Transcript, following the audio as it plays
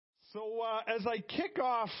So as I kick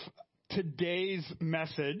off today's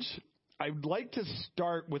message, I'd like to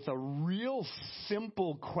start with a real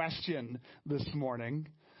simple question this morning.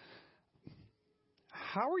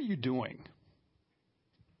 How are you doing?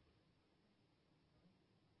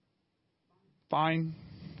 Fine.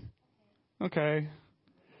 Okay.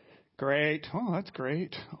 Great. Oh, that's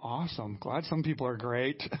great. Awesome. Glad some people are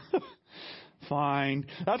great. Fine.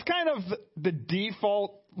 That's kind of the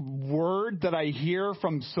default word that I hear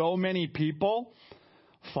from so many people.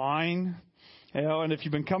 Fine. And if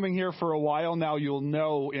you've been coming here for a while now, you'll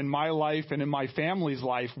know in my life and in my family's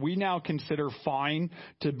life, we now consider fine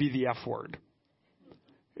to be the F word.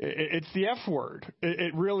 It's the F word.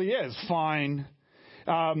 It really is fine.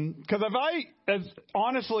 Because if I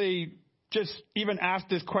honestly just even ask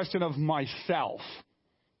this question of myself,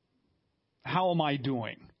 how am I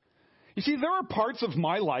doing? You see, there are parts of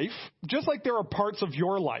my life, just like there are parts of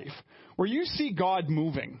your life, where you see God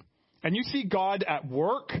moving. And you see God at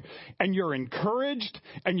work, and you're encouraged,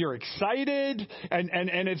 and you're excited, and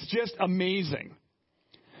it's just amazing.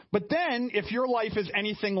 But then, if your life is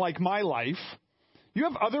anything like my life, you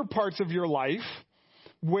have other parts of your life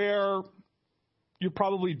where you're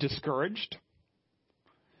probably discouraged,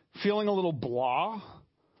 feeling a little blah,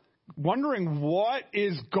 wondering what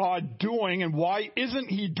is God doing and why isn't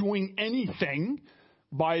he doing anything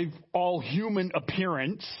by all human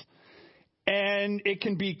appearance. And it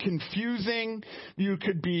can be confusing. You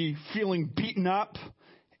could be feeling beaten up.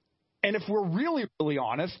 And if we're really, really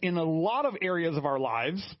honest, in a lot of areas of our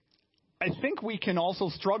lives, I think we can also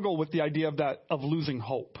struggle with the idea of losing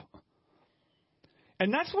hope.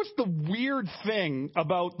 And that's what's the weird thing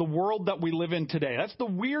about the world that we live in today. That's the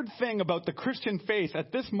weird thing about the Christian faith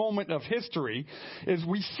at this moment of history, is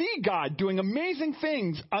we see God doing amazing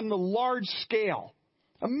things on the large scale.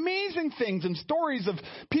 Amazing things and stories of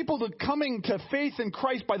people coming to faith in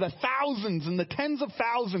Christ by the thousands and the tens of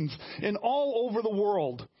thousands in all over the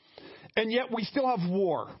world. And yet we still have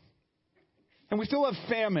war. And we still have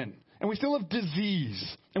famine. And we still have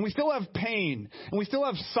disease. And we still have pain. And we still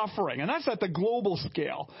have suffering. And that's at the global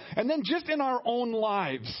scale. And then just in our own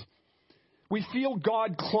lives, we feel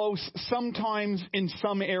God close sometimes in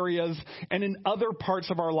some areas, and in other parts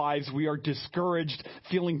of our lives, we are discouraged,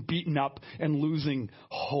 feeling beaten up, and losing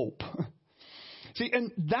hope. See,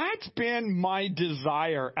 and that's been my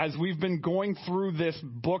desire as we've been going through this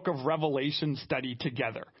book of Revelation study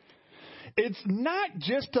together. It's not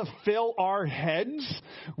just to fill our heads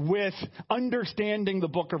with understanding the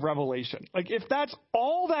book of Revelation. Like, if that's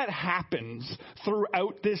all that happens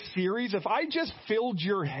throughout this series, if I just filled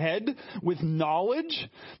your head with knowledge,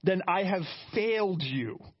 then I have failed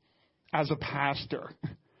you as a pastor.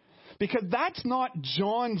 Because that's not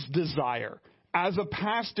John's desire as a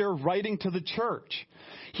pastor writing to the church.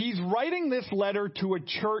 He's writing this letter to a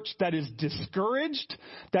church that is discouraged,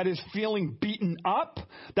 that is feeling beaten up,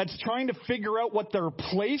 that's trying to figure out what their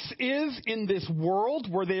place is in this world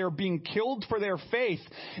where they are being killed for their faith.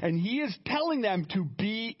 And he is telling them to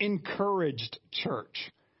be encouraged,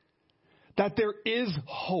 church, that there is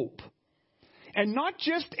hope. And not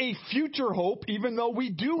just a future hope, even though we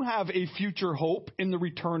do have a future hope in the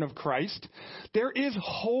return of Christ. There is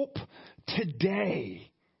hope today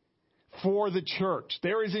for the church.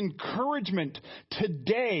 There is encouragement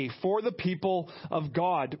today for the people of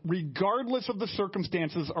God, regardless of the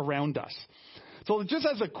circumstances around us. So just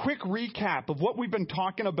as a quick recap of what we've been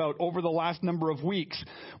talking about over the last number of weeks,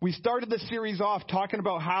 we started the series off talking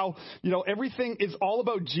about how, everything is all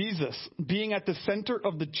about Jesus being at the center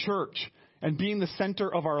of the church and being the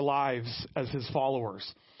center of our lives as his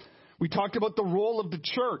followers. We talked about the role of the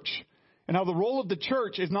church and how the role of the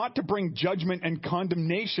church is not to bring judgment and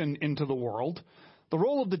condemnation into the world. The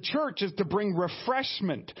role of the church is to bring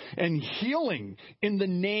refreshment and healing in the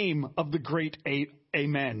name of the great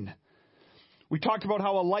Amen. We talked about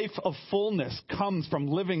how a life of fullness comes from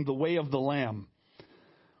living the way of the Lamb.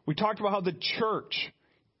 We talked about how the church,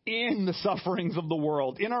 in the sufferings of the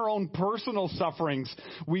world, in our own personal sufferings,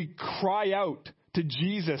 we cry out to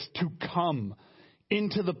Jesus to come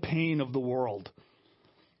into the pain of the world.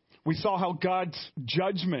 We saw how God's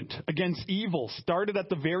judgment against evil started at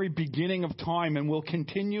the very beginning of time and will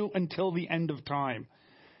continue until the end of time.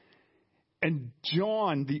 And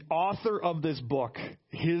John, the author of this book,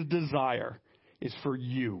 his desire is for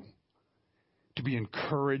you to be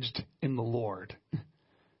encouraged in the Lord,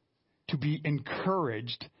 to be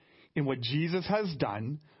encouraged in what Jesus has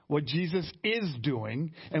done, what Jesus is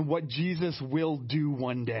doing, and what Jesus will do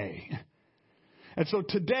one day. And so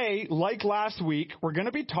today, like last week, we're going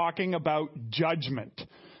to be talking about judgment.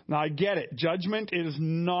 Now, I get it. Judgment is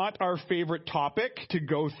not our favorite topic to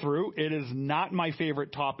go through. It is not my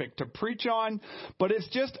favorite topic to preach on, but it's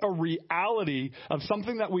just a reality of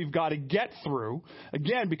something that we've got to get through.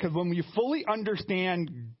 Again, because when we fully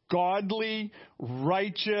understand godly,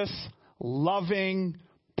 righteous, loving,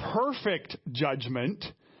 perfect judgment,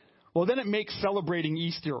 well, then it makes celebrating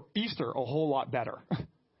Easter a whole lot better.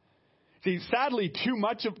 See, sadly,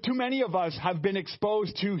 too many of us have been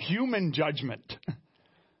exposed to human judgment,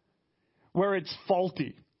 where it's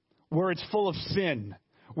faulty, where it's full of sin,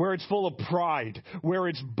 where it's full of pride, where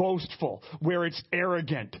it's boastful, where it's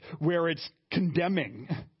arrogant, where it's condemning.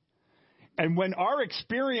 And when our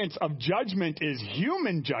experience of judgment is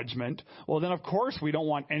human judgment, well, then of course we don't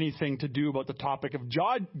want anything to do about the topic of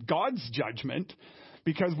God's judgment,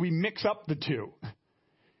 because we mix up the two.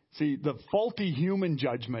 See, the faulty human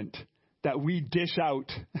judgment that we dish out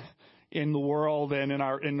in the world and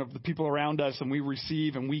in the people around us, and we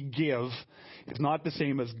receive and we give, is not the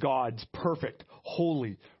same as God's perfect,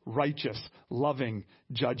 holy, righteous, loving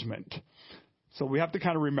judgment. So we have to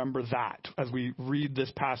kind of remember that as we read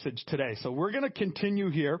this passage today. So we're going to continue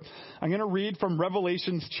here. I'm going to read from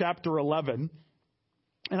Revelations chapter 11,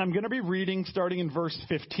 and I'm going to be reading starting in verse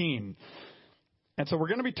 15. And so we're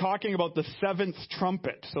going to be talking about the seventh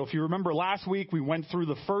trumpet. So if you remember last week, we went through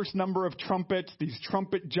the first number of trumpets, these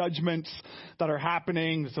trumpet judgments that are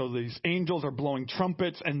happening. So these angels are blowing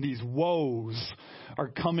trumpets, and these woes are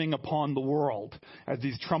coming upon the world as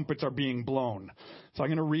these trumpets are being blown. So I'm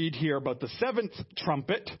going to read here about the seventh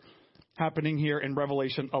trumpet happening here in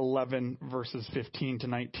Revelation 11, verses 15 to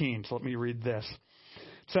 19. So let me read this.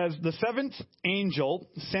 It says, "The seventh angel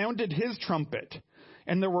sounded his trumpet,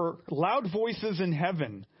 and there were loud voices in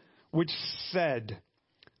heaven, which said,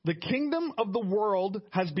 'The kingdom of the world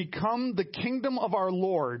has become the kingdom of our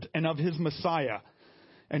Lord and of his Messiah,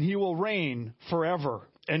 and he will reign forever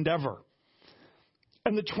and ever.'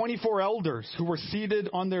 And the 24 elders who were seated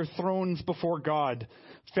on their thrones before God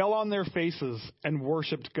fell on their faces and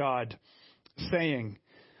worshipped God, saying,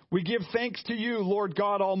 'We give thanks to you, Lord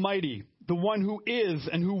God Almighty, the one who is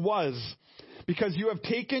and who was, because you have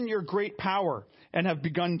taken your great power and have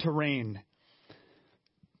begun to reign.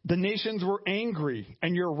 The nations were angry,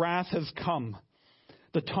 and your wrath has come.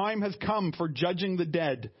 The time has come for judging the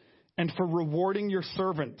dead and for rewarding your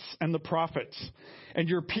servants and the prophets and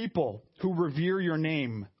your people who revere your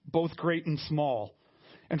name, both great and small,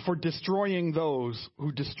 and for destroying those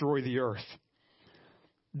who destroy the earth.'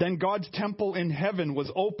 Then God's temple in heaven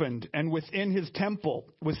was opened, and within his temple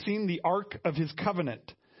was seen the ark of his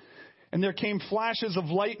covenant. And there came flashes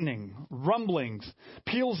of lightning, rumblings,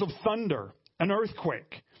 peals of thunder, an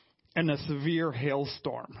earthquake, and a severe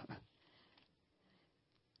hailstorm."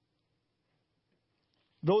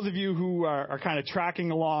 Those of you who are kind of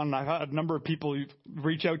tracking along, I've had a number of people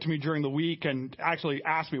reach out to me during the week and actually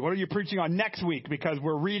ask me, "What are you preaching on next week?" Because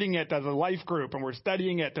we're reading it as a life group and we're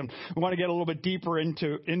studying it, and we want to get a little bit deeper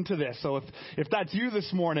into this. So if that's you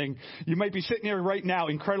this morning, you might be sitting here right now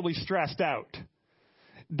incredibly stressed out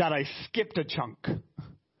that I skipped a chunk.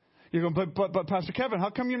 You're going, but Pastor Kevin,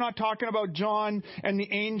 how come you're not talking about John and the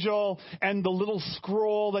angel and the little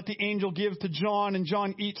scroll that the angel gives to John and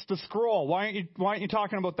John eats the scroll? Why aren't you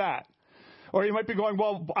talking about that? Or you might be going,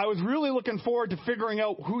 well, I was really looking forward to figuring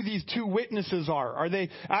out who these two witnesses are. Are they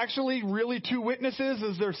actually really two witnesses?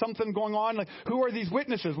 Is there something going on? Like, who are these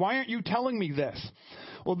witnesses? Why aren't you telling me this?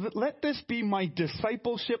 Well, let this be my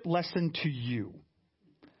discipleship lesson to you.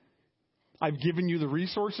 I've given you the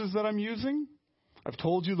resources that I'm using. I've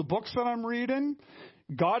told you the books that I'm reading.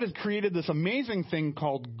 God has created this amazing thing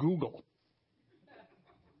called Google.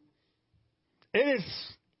 It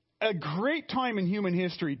is a great time in human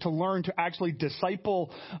history to learn to actually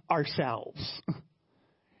disciple ourselves.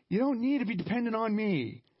 You don't need to be dependent on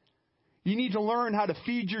me. You need to learn how to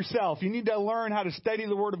feed yourself. You need to learn how to study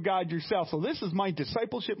the Word of God yourself. So this is my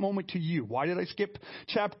discipleship moment to you. Why did I skip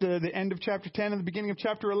the end of chapter 10 and the beginning of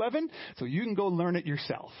chapter 11? So you can go learn it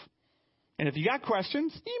yourself. And if you got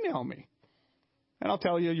questions, email me. And I'll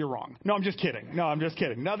tell you you're wrong. No, I'm just kidding. No,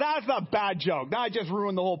 that's a bad joke. Now I just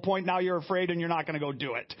ruined the whole point. Now you're afraid and you're not going to go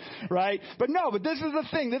do it. Right? But this is the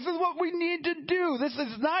thing. This is what we need to do. This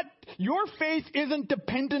is not, your faith isn't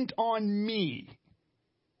dependent on me.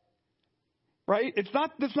 Right? It's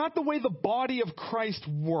not the way the body of Christ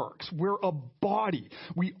works. We're a body.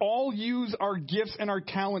 We all use our gifts and our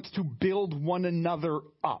talents to build one another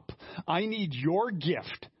up. I need your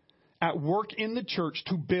gift at work in the church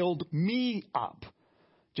to build me up.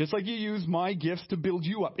 Just like you use my gifts to build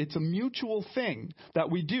you up. It's a mutual thing that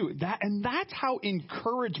we do. And that's how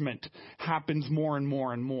encouragement happens more and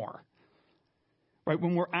more and more. right?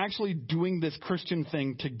 When we're actually doing this Christian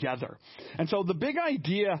thing together. And so the big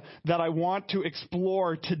idea that I want to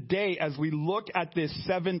explore today as we look at this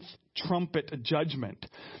seventh trumpet judgment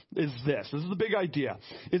is this. This is the big idea,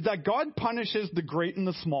 is that God punishes the great and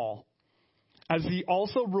the small as he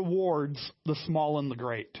also rewards the small and the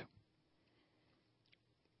great.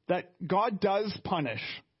 That God does punish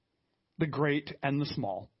the great and the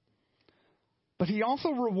small, but he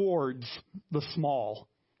also rewards the small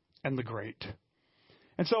and the great.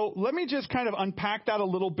 And so let me just kind of unpack that a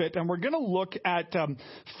little bit, and we're going to look at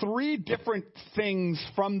three different things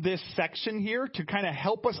from this section here to kind of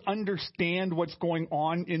help us understand what's going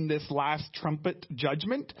on in this last trumpet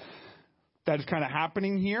judgment that is kind of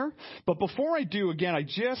happening here. But before I do, again, I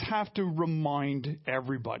just have to remind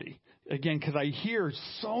everybody, again, because I hear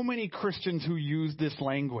so many Christians who use this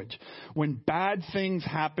language. When bad things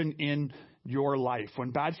happen in your life, when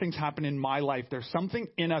bad things happen in my life, there's something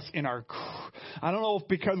in us, I don't know if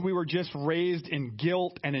because we were just raised in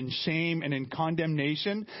guilt and in shame and in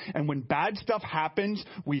condemnation, and when bad stuff happens,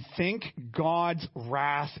 we think God's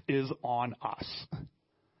wrath is on us.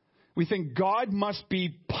 We think God must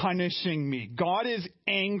be punishing me. God is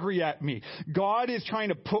angry at me. God is trying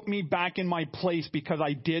to put me back in my place because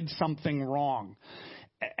I did something wrong.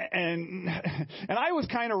 And I was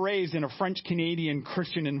kind of raised in a French-Canadian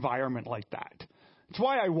Christian environment like that. It's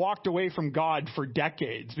why I walked away from God for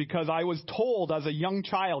decades, because I was told as a young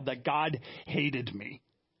child that God hated me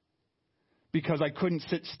because I couldn't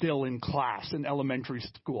sit still in class in elementary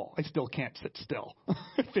school. I still can't sit still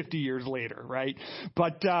 50 years later, right?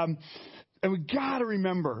 But and we got to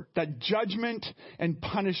remember that judgment and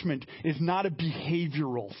punishment is not a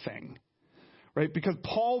behavioral thing. Right? Because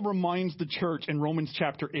Paul reminds the church in Romans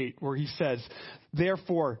chapter 8, where he says,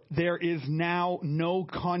 therefore, there is now no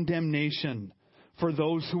condemnation for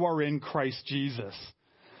those who are in Christ Jesus.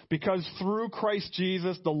 Because through Christ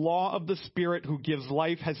Jesus, the law of the Spirit who gives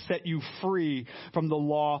life has set you free from the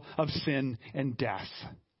law of sin and death.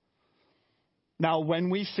 Now, when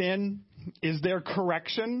we sin, is there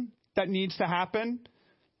correction that needs to happen?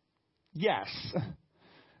 Yes.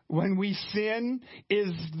 When we sin,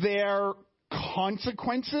 is there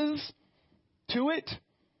consequences to it?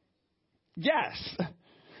 Yes.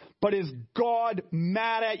 But is God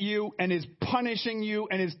mad at you and is punishing you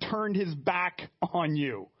and has turned his back on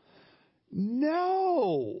you?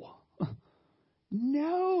 No.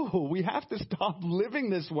 No. We have to stop living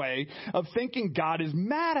this way of thinking God is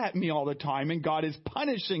mad at me all the time and God is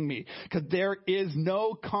punishing me, because there is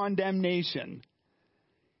no condemnation.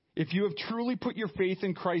 If you have truly put your faith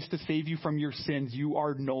in Christ to save you from your sins, you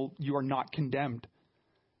are not condemned.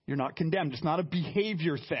 You're not condemned. It's not a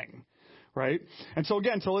behavior thing, right? And so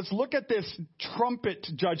again, let's look at this trumpet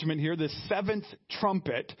judgment here, this seventh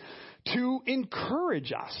trumpet, to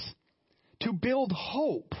encourage us, to build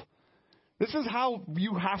hope. This is how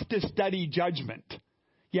you have to study judgment.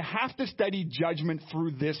 You have to study judgment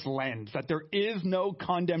through this lens, that there is no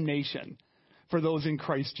condemnation for those in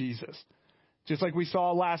Christ Jesus. Just like we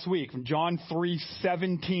saw last week from John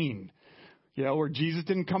 3:17, where Jesus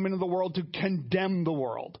didn't come into the world to condemn the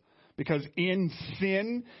world. Because in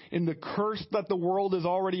sin, in the curse that the world is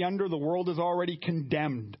already under, the world is already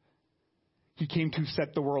condemned. He came to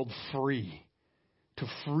set the world free, to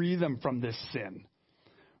free them from this sin.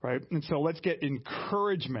 Right? And so let's get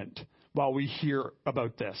encouragement while we hear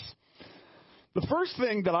about this. The first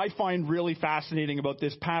thing that I find really fascinating about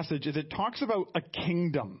this passage is it talks about a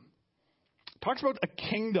kingdom. Talks about a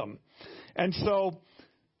kingdom. And so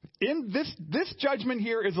in this judgment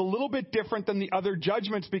here is a little bit different than the other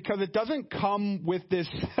judgments, because it doesn't come with this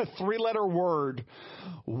three-letter word,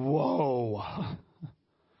 whoa.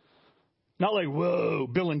 Not like, whoa,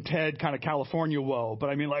 Bill and Ted kind of California whoa,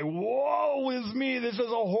 but I mean like, woe is me, this is a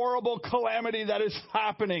horrible calamity that is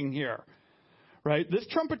happening here. Right? This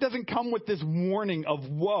trumpet doesn't come with this warning of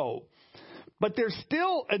woe, but there's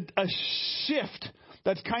still a shift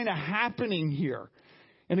that's kind of happening here.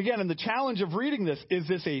 And again, in the challenge of reading this, is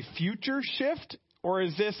this a future shift, or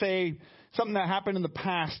is this something that happened in the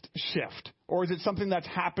past shift? Or is it something that's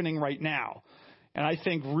happening right now? And I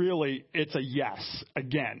think really it's a yes,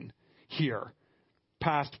 again, here.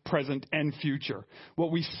 Past, present, and future.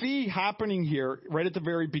 What we see happening here, right at the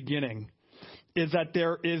very beginning, is that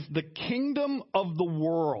there is the kingdom of the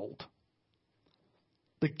world.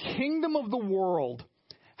 The kingdom of the world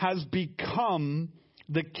has become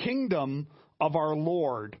the kingdom of our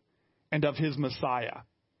Lord and of his Messiah.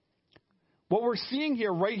 What we're seeing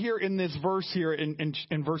here, right here in this verse here, in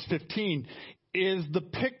verse 15, is the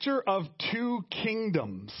picture of two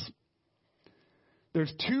kingdoms.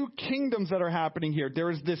 There's two kingdoms that are happening here.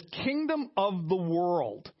 There is this kingdom of the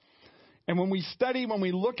world. And when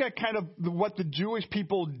we look at kind of what the Jewish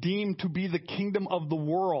people deem to be the kingdom of the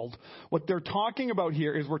world, what they're talking about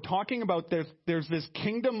here is we're talking about there's this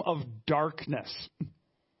kingdom of darkness.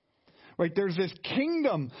 Right? There's this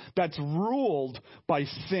kingdom that's ruled by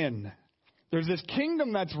sin. There's this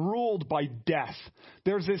kingdom that's ruled by death.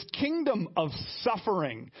 There's this kingdom of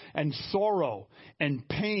suffering and sorrow and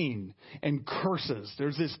pain and curses.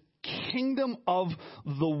 There's this kingdom of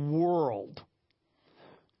the world.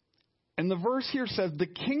 And the verse here says the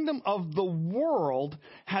kingdom of the world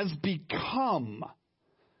has become.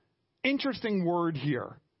 Interesting word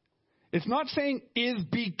here. It's not saying is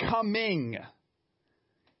becoming.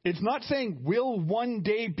 It's not saying will one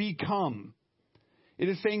day become. It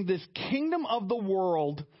is saying this kingdom of the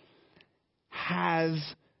world has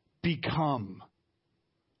become.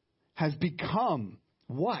 Has become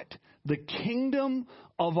what? The kingdom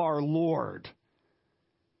of our Lord.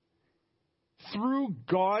 Through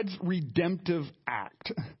God's redemptive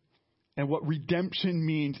act. And what redemption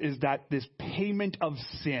means is that this payment of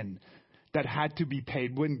sin that had to be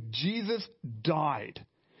paid. When Jesus died,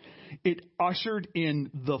 it ushered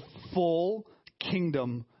in the full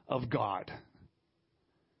kingdom of God.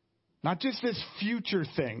 Not just this future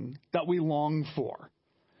thing that we long for,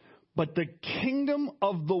 but the kingdom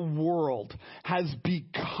of the world has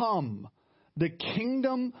become the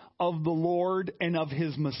kingdom of the Lord and of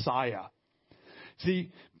his Messiah.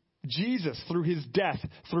 See, Jesus, through his death,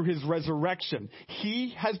 through his resurrection,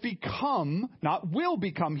 he has become, not will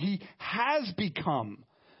become, he has become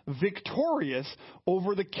victorious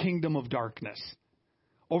over the kingdom of darkness,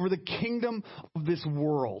 over the kingdom of this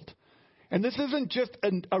world. And this isn't just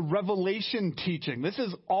a revelation teaching. This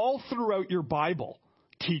is all throughout your Bible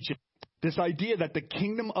teaching. This idea that the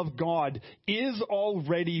kingdom of God is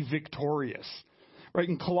already victorious. Right,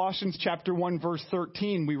 in Colossians chapter 1, verse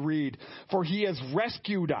 13, we read, "For he has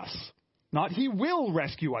rescued us." Not he will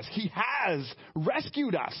rescue us. He has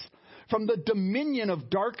rescued us from the dominion of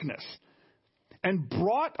darkness and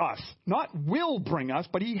brought us, not will bring us,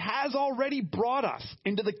 but he has already brought us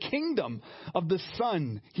into the kingdom of the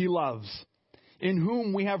Son he loves, in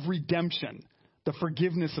whom we have redemption, the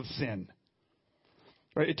forgiveness of sin.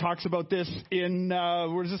 Right, it talks about this in,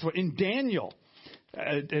 in Daniel.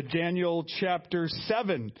 Daniel chapter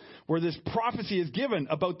 7, where this prophecy is given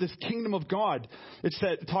about this kingdom of God. It's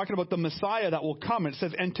talking about the Messiah that will come. It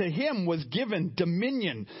says, "And to him was given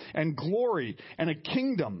dominion and glory and a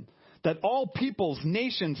kingdom, that all peoples,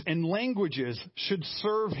 nations, and languages should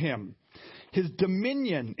serve him. His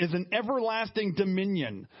dominion is an everlasting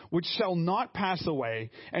dominion which shall not pass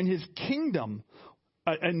away, and his kingdom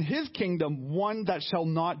one that shall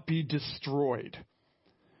not be destroyed."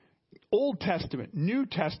 Old Testament, New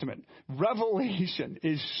Testament, Revelation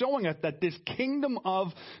is showing us that this kingdom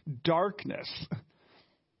of darkness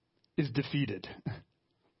is defeated.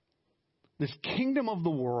 This kingdom of the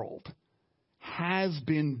world has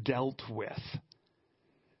been dealt with.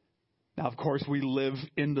 Now, of course, we live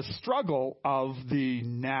in the struggle of the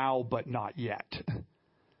now but not yet.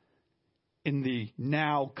 In the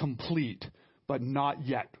now complete but not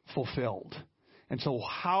yet fulfilled. And so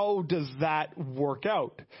how does that work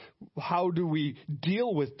out? How do we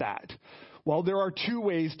deal with that? Well, there are two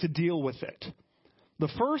ways to deal with it. The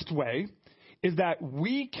first way is that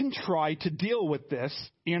we can try to deal with this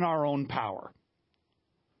in our own power.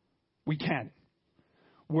 We can.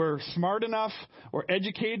 We're smart enough, we're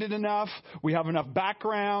educated enough, we have enough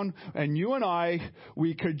background, and you and I,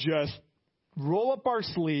 we could just roll up our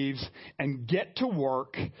sleeves and get to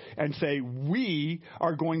work and say, we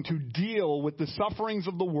are going to deal with the sufferings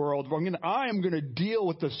of the world. I am going to deal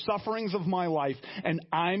with the sufferings of my life, and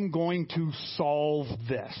I'm going to solve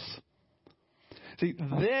this. See,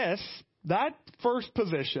 that first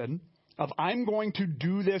position of I'm going to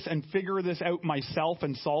do this and figure this out myself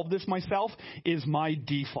and solve this myself is my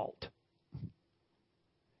default.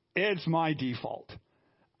 It's my default.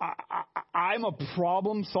 I'm a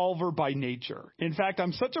problem solver by nature. In fact,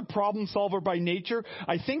 I'm such a problem solver by nature,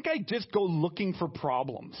 I think I just go looking for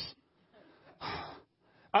problems.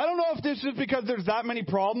 I don't know if this is because there's that many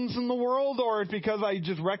problems in the world or it's because I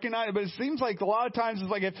just recognize it, but it seems like a lot of times it's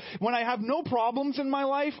like when I have no problems in my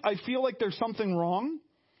life, I feel like there's something wrong.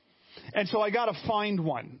 And so I got to find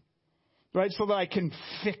one, right, so that I can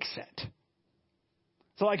fix it.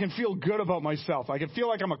 So I can feel good about myself. I can feel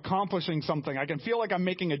like I'm accomplishing something. I can feel like I'm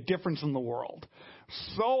making a difference in the world.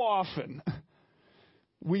 So often,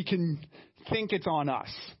 we can think it's on us.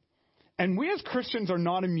 And we as Christians are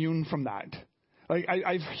not immune from that. Like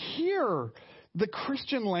I hear the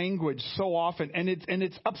Christian language so often, and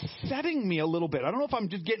it's upsetting me a little bit. I don't know if I'm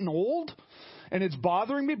just getting old, and it's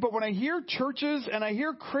bothering me. But when I hear churches and I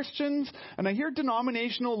hear Christians and I hear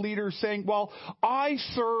denominational leaders saying, well, I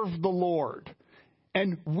serve the Lord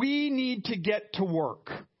and we need to get to work.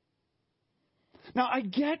 Now, I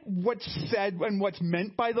get what's said and what's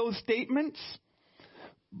meant by those statements,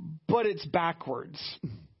 but it's backwards,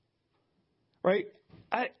 right?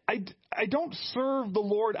 I don't serve the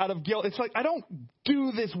Lord out of guilt. It's like I don't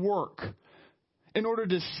do this work in order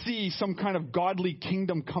to see some kind of godly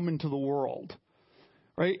kingdom come into the world,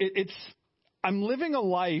 right? I'm living a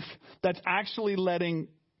life that's actually letting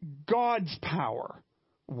God's power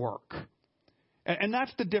work. And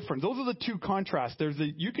that's the difference. Those are the two contrasts.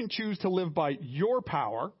 You can choose to live by your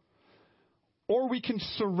power, or we can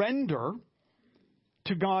surrender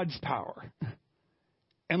to God's power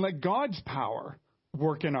and let God's power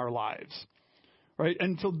work in our lives. Right?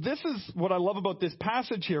 And so this is what I love about this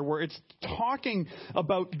passage here, where it's talking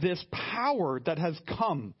about this power that has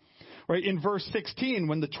come. Right? In verse 16,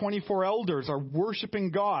 when the 24 elders are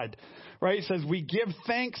worshiping God, right? It says, we give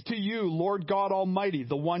thanks to you, Lord God Almighty,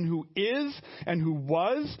 the one who is and who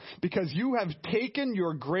was, because you have taken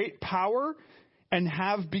your great power and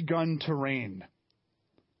have begun to reign.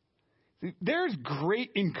 There's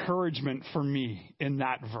great encouragement for me in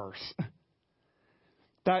that verse.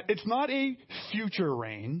 That it's not a future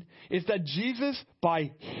reign. It's that Jesus,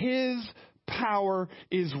 by his power,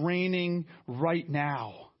 is reigning right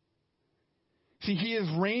now. See, he is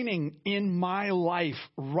reigning in my life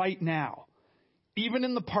right now. Even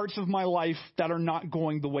in the parts of my life that are not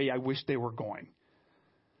going the way I wish they were going.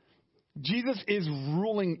 Jesus is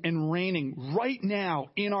ruling and reigning right now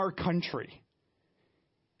in our country.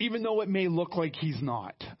 Even though it may look like he's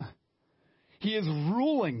not. He is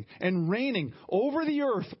ruling and reigning over the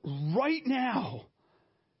earth right now,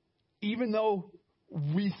 even though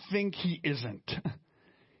we think he isn't.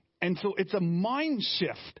 And so it's a mind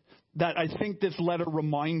shift that I think this letter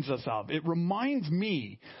reminds us of. It reminds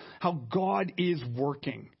me how God is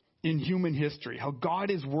working in human history, how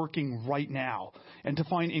God is working right now, and to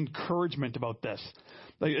find encouragement about this.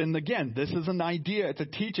 And again, this is an idea, it's a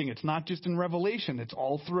teaching. It's not just in Revelation. It's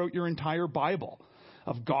all throughout your entire Bible.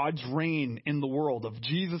 Of God's reign in the world, of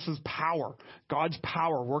Jesus' power, God's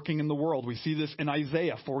power working in the world. We see this in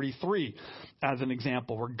Isaiah 43 as an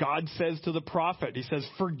example, where God says to the prophet, he says,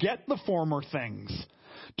 forget the former things.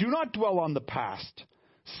 Do not dwell on the past.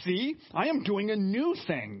 See, I am doing a new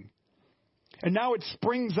thing. And now it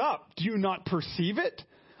springs up. Do you not perceive it?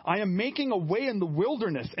 I am making a way in the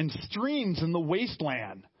wilderness and streams in the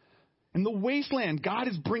wasteland. In the wasteland, God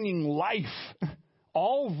is bringing life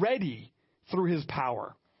already through his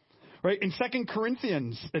power. Right? In 2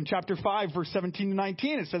 Corinthians, in chapter 5, verse 17 to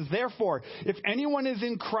 19, it says, therefore, if anyone is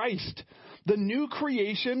in Christ, the new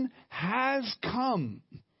creation has come.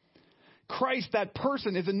 Christ, that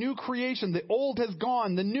person, is a new creation. The old has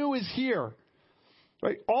gone. The new is here.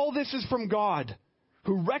 Right? All this is from God,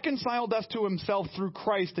 who reconciled us to himself through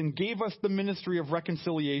Christ and gave us the ministry of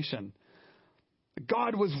reconciliation.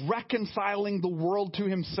 God was reconciling the world to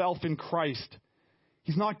himself in Christ.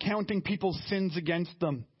 He's not counting people's sins against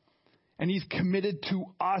them. And he's committed to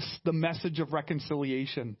us the message of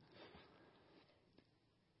reconciliation.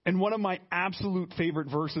 And one of my absolute favorite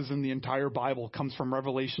verses in the entire Bible comes from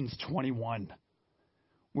Revelations 21,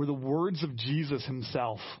 where the words of Jesus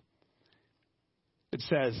himself, it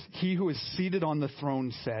says, he who is seated on the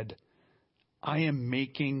throne said, I am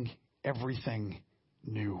making everything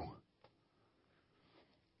new.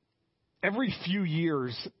 Every few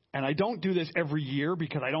years, and I don't do this every year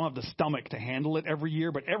because I don't have the stomach to handle it every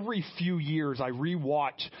year, but every few years I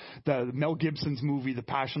rewatch the Mel Gibson's movie, The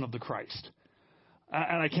Passion of the Christ.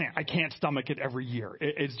 And I can't stomach it every year.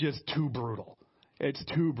 It's just too brutal. It's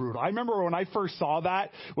too brutal. I remember when I first saw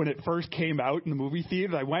that, when it first came out in the movie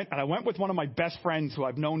theater, I went with one of my best friends who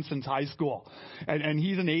I've known since high school. And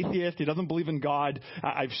he's an atheist. He doesn't believe in God.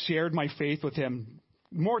 I've shared my faith with him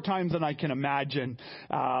more times than I can imagine,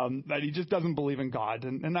 that he just doesn't believe in God.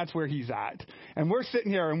 And that's where he's at. And we're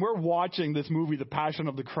sitting here and we're watching this movie, The Passion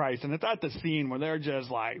of the Christ. And it's at the scene where they're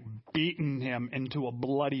just like beating him into a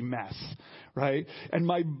bloody mess. Right? And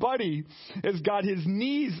my buddy has got his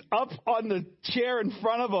knees up on the chair in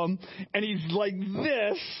front of him. And he's like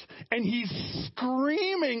this. And he's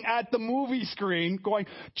screaming at the movie screen going,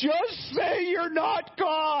 just say you're not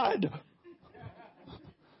God.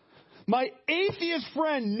 My atheist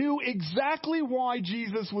friend knew exactly why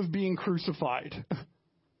Jesus was being crucified.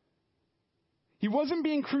 He wasn't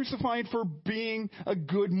being crucified for being a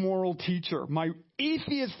good moral teacher. My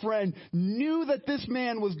atheist friend knew that this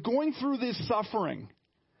man was going through this suffering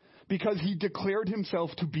because he declared himself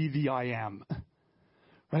to be the I am.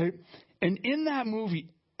 Right? And in that movie,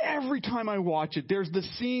 every time I watch it, there's the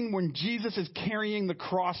scene when Jesus is carrying the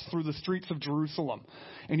cross through the streets of Jerusalem,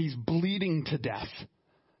 and he's bleeding to death,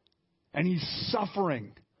 and he's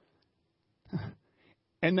suffering.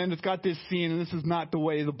 And then it's got this scene, and this is not the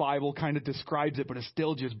way the Bible kind of describes it, but it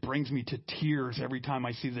still just brings me to tears every time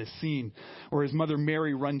I see this scene, where his mother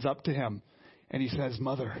Mary runs up to him, and he says,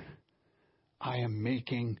 "Mother, I am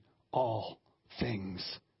making all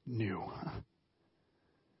things new."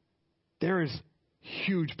 There is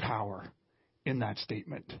huge power in that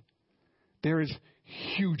statement. There is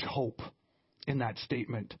huge hope in that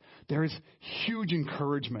statement. There is huge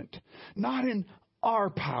encouragement, not in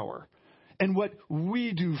our power and what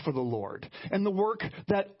we do for the Lord and the work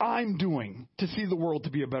that I'm doing to see the world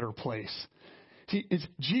to be a better place. See,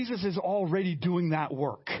 Jesus is already doing that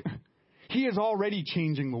work. He is already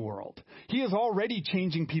changing the world. He is already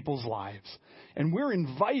changing people's lives. And we're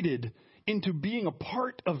invited into being a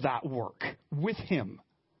part of that work with him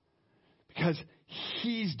because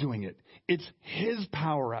he's doing it. It's his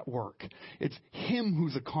power at work. It's him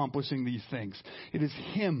who's accomplishing these things. It is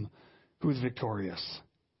him who is victorious.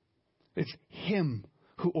 It's him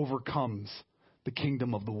who overcomes the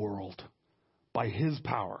kingdom of the world by his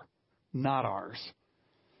power, not ours.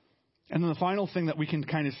 And then the final thing that we can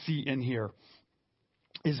kind of see in here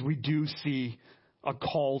is we do see a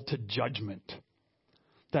call to judgment.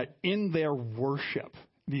 That in their worship,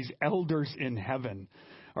 these elders in heaven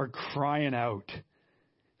are crying out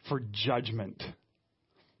for judgment.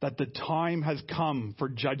 That the time has come for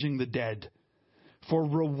judging the dead, for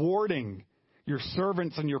rewarding your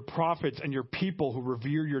servants and your prophets and your people who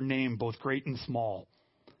revere your name, both great and small.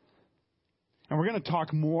 And we're going to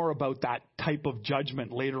talk more about that type of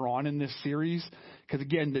judgment later on in this series. Because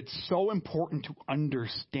again, it's so important to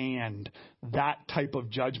understand that type of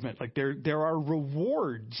judgment. Like there are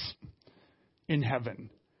rewards in heaven.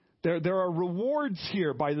 There are rewards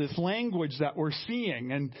here by this language that we're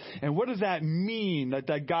seeing. And what does that mean?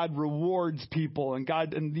 That God rewards people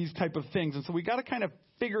and these type of things. And so we got to kind of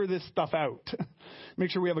figure this stuff out.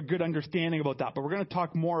 Make sure we have a good understanding about that. But we're going to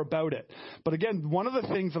talk more about it. But again, one of the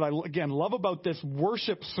things that I love about this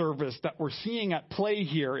worship service that we're seeing at play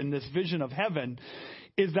here in this vision of heaven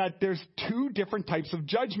is that there's two different types of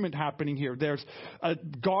judgment happening here. There's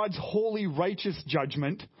God's holy, righteous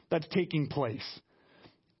judgment that's taking place.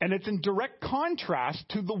 And it's in direct contrast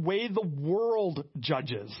to the way the world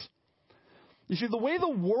judges. You see, the way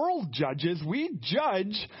the world judges, we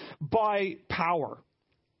judge by power.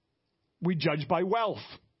 We judge by wealth.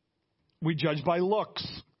 We judge by looks.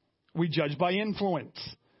 We judge by influence.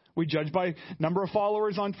 We judge by number of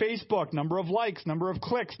followers on Facebook, number of likes, number of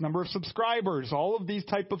clicks, number of subscribers, all of these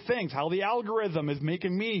type of things. How the algorithm is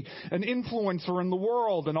making me an influencer in the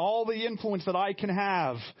world and all the influence that I can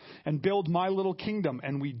have and build my little kingdom.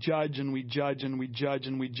 And we judge and we judge and we judge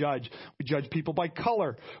and we judge. We judge people by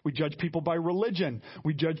color. We judge people by religion.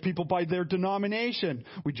 We judge people by their denomination.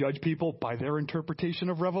 We judge people by their interpretation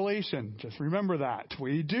of Revelation. Just remember that.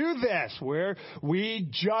 We do this where we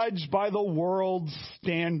judge by the world's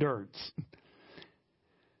standards.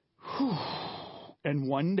 Whew. And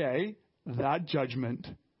one day, that judgment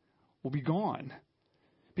will be gone.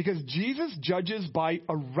 Because Jesus judges by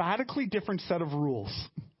a radically different set of rules.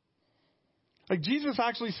 Like Jesus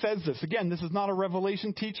actually says this. Again, this is not a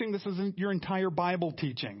Revelation teaching. This isn't your entire Bible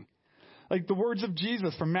teaching. Like the words of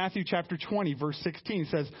Jesus from Matthew chapter 20, verse 16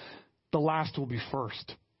 says, "The last will be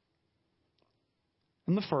first.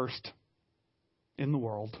 And the first in the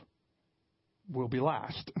world will be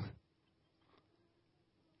last."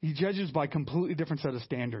 He judges by a completely different set of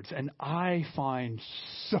standards. And I find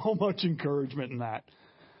so much encouragement in that.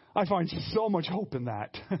 I find so much hope in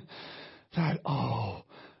that.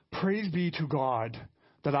 Praise be to God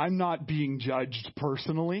that I'm not being judged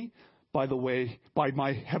personally by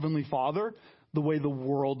my Heavenly Father, the way the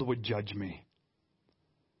world would judge me.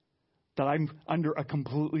 That I'm under a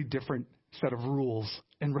completely different set of rules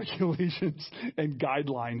and regulations and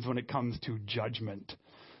guidelines when it comes to judgment.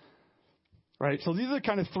 Right? So these are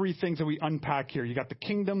kind of three things that we unpack here. You got the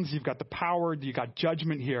kingdoms, you've got the power, you got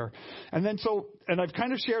judgment here. And I've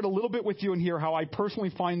kind of shared a little bit with you in here how I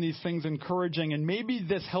personally find these things encouraging, and maybe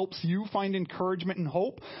this helps you find encouragement and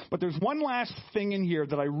hope. But there's one last thing in here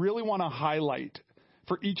that I really want to highlight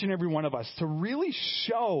for each and every one of us to really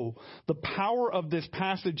show the power of this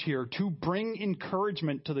passage here to bring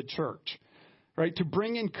encouragement to the church. Right? To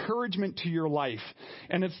bring encouragement to your life.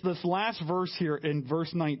 And it's this last verse here in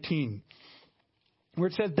verse 19. Where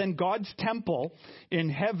it says, "Then God's temple in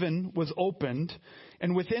heaven was opened,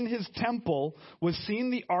 and within his temple was seen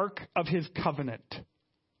the ark of his covenant."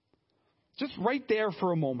 Just right there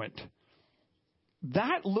for a moment.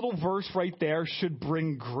 that little verse right there should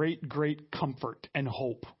bring great, great comfort and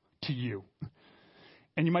hope to you.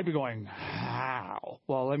 And you might be going, how?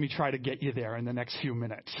 Well, let me try to get you there in the next few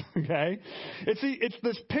minutes, okay? It's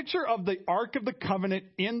this picture of the Ark of the Covenant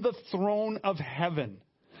in the throne of heaven.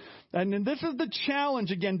 And then this is the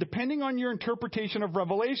challenge, again, depending on your interpretation of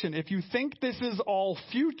Revelation. If you think this is all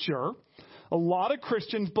future, a lot of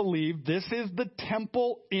Christians believe this is the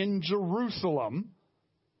temple in Jerusalem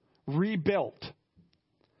rebuilt.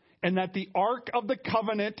 And that the Ark of the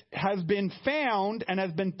Covenant has been found and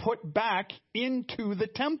has been put back into the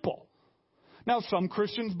temple. Now, some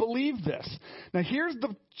Christians believe this. Now, here's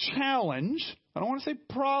the challenge. I don't want to say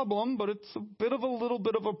problem, but it's a little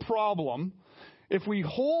bit of a problem if we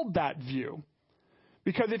hold that view.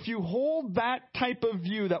 Because if you hold that type of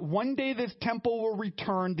view that one day this temple will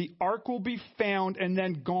return, the ark will be found, and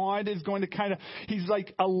then God is going to he's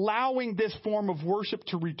like allowing this form of worship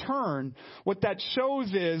to return, what that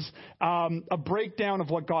shows is a breakdown of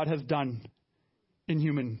what God has done in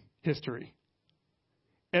human history.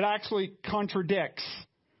 It actually contradicts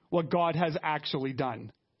what God has actually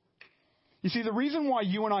done. You see, the reason why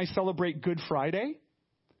you and I celebrate Good Friday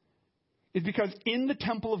is because in the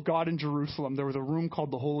temple of God in Jerusalem, there was a room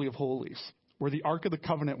called the Holy of Holies, where the Ark of the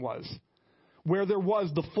Covenant was, where there was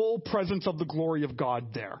the full presence of the glory of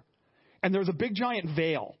God there. And there was a big giant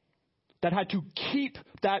veil that had to keep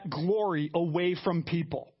that glory away from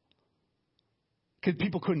people, because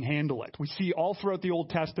people couldn't handle it. We see all throughout the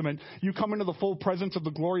Old Testament, you come into the full presence of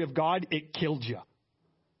the glory of God, it killed you.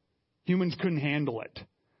 Humans couldn't handle it.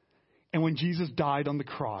 And when Jesus died on the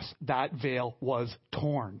cross, that veil was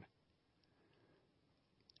torn.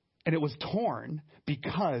 And it was torn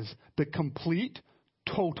because the complete,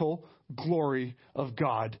 total glory of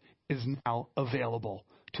God is now available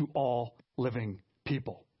to all living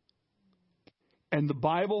people. And the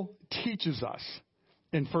Bible teaches us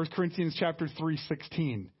in 1 Corinthians chapter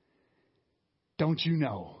 3:16, don't you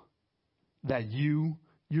know that you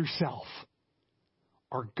yourself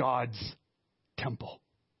are God's temple?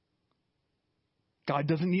 God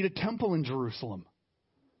doesn't need a temple in Jerusalem.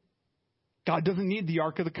 God doesn't need the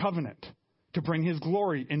Ark of the Covenant to bring his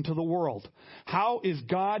glory into the world. How is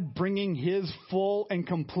God bringing his full and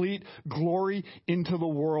complete glory into the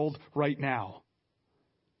world right now?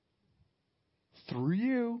 Through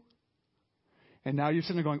you. And now you're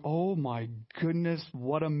sitting there going, oh my goodness,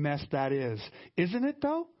 what a mess that is. Isn't it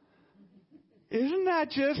though? Isn't that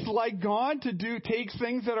just like God to take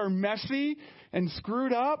things that are messy and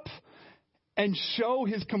screwed up and show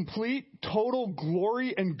his complete, total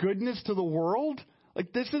glory and goodness to the world?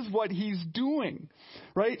 Like, this is what he's doing,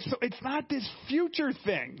 right? So it's not this future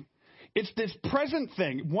thing. It's this present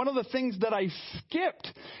thing. One of the things that I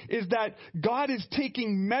skipped is that God is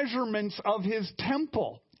taking measurements of his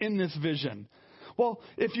temple in this vision. Well,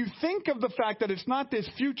 if you think of the fact that it's not this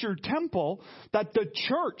future temple, that the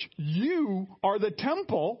church, you are the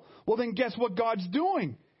temple, well, then guess what God's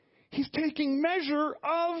doing? He's taking measure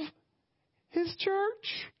of his church.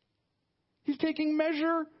 He's taking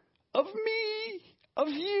measure of me, of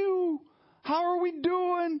you. How are we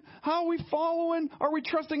doing? How are we following? Are we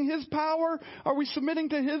trusting his power? Are we submitting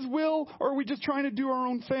to his will? Or are we just trying to do our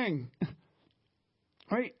own thing?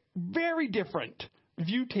 Right? Very different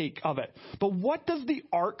view take of it. But what does the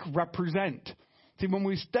ark represent? See, when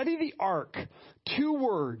we study the ark, two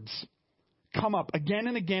words come up again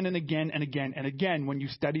and again and again and again and again when you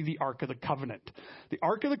study the Ark of the Covenant. The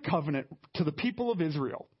Ark of the Covenant to the people of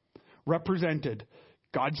Israel represented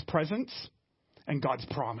God's presence and God's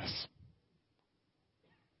promise.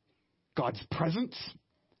 God's presence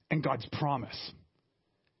and God's promise.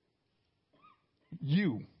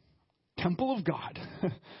 You, temple of God,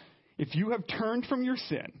 if you have turned from your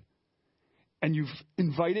sin and you've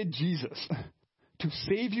invited Jesus to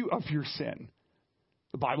save you of your sin,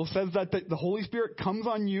 the Bible says that the Holy Spirit comes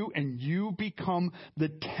on you and you become the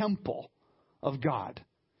temple of God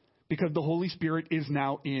because the Holy Spirit is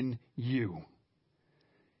now in you.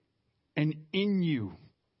 And in you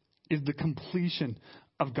is the completion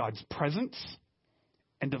of God's presence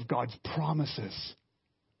and of God's promises.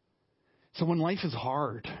 So when life is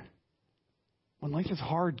hard,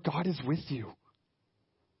 God is with you.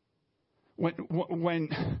 When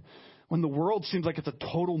the world seems like it's a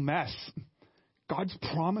total mess, God's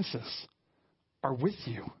promises are with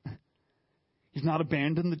you. He's not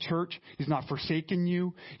abandoned the church. He's not forsaken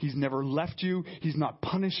you. He's never left you. He's not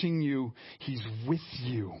punishing you. He's with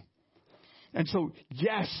you. And so,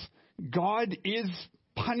 yes, God is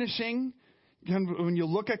punishing. When you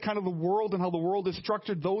look at kind of the world and how the world is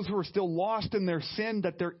structured, those who are still lost in their sin,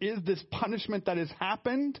 that there is this punishment that has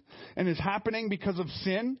happened and is happening because of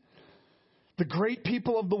sin. The great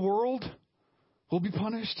people of the world will be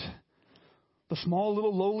punished. The small,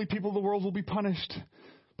 little, lowly people of the world will be punished.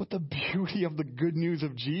 But the beauty of the good news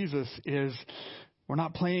of Jesus is we're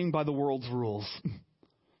not playing by the world's rules.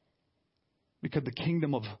 Because the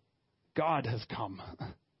kingdom of God has come.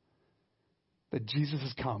 That Jesus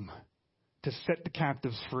has come to set the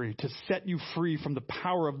captives free, to set you free from the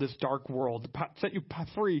power of this dark world, to set you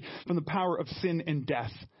free from the power of sin and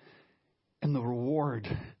death. And the reward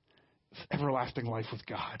is everlasting life with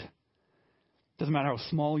God. Doesn't matter how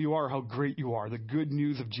small you are, how great you are. The good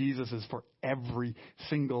news of Jesus is for every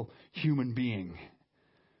single human being.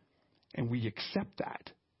 And we accept that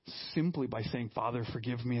simply by saying, Father,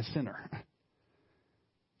 forgive me a sinner.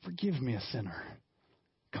 Forgive me a sinner.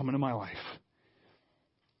 Come into my life.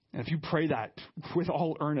 And if you pray that with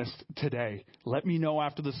all earnest today, let me know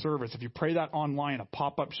after the service. If you pray that online, a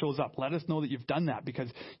pop-up shows up. Let us know that you've done that, because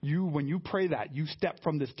when you pray that, you step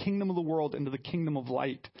from this kingdom of the world into the kingdom of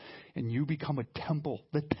light, and you become a temple,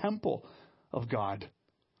 the temple of God,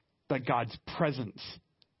 that God's presence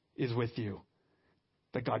is with you,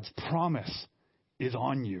 that God's promise is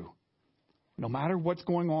on you. No matter what's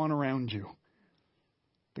going on around you,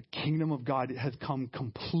 the kingdom of God has come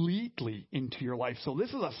completely into your life. So this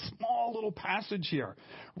is a small little passage here.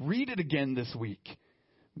 Read it again this week.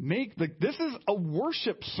 This is a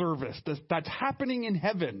worship service that's happening in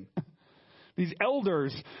heaven. These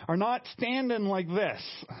elders are not standing like this,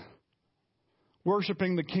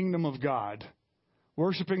 worshiping the kingdom of God,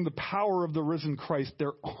 worshiping the power of the risen Christ.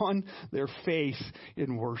 They're on their face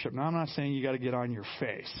in worship. Now, I'm not saying you got to get on your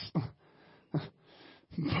face.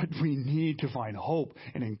 But we need to find hope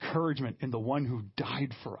and encouragement in the one who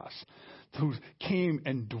died for us, who came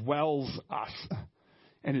and dwells us,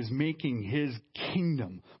 and is making his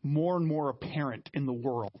kingdom more and more apparent in the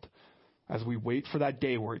world as we wait for that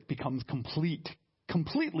day where it becomes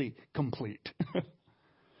completely complete.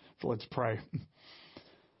 So let's pray.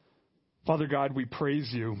 Father God, we praise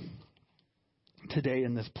you today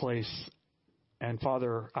in this place. And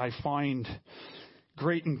Father, I find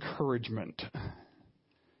great encouragement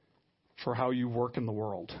for how you work in the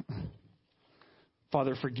world.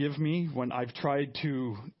 Father, forgive me when I've tried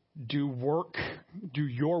to do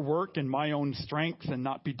your work in my own strength and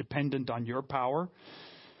not be dependent on your power.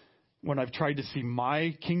 When I've tried to see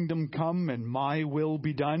my kingdom come and my will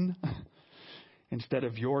be done instead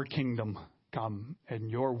of your kingdom come and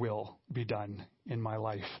your will be done in my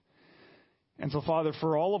life. And so, Father,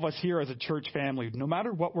 for all of us here as a church family, no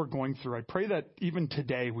matter what we're going through, I pray that even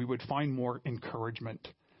today we would find more encouragement,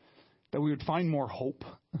 that we would find more hope,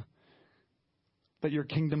 that your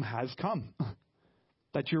kingdom has come,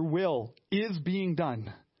 that your will is being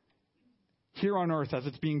done here on earth as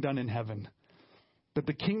it's being done in heaven, that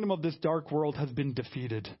the kingdom of this dark world has been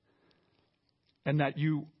defeated, and that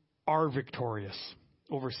you are victorious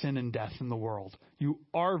over sin and death in the world. You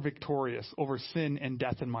are victorious over sin and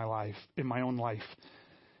death in my life, in my own life.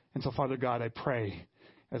 And so, Father God, I pray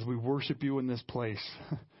as we worship you in this place,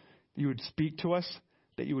 you would speak to us,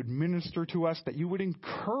 that you would minister to us, that you would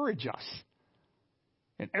encourage us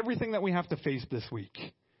in everything that we have to face this week,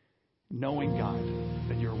 knowing, God,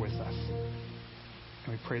 that you're with us.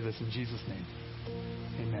 And we pray this in Jesus' name.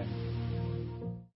 Amen.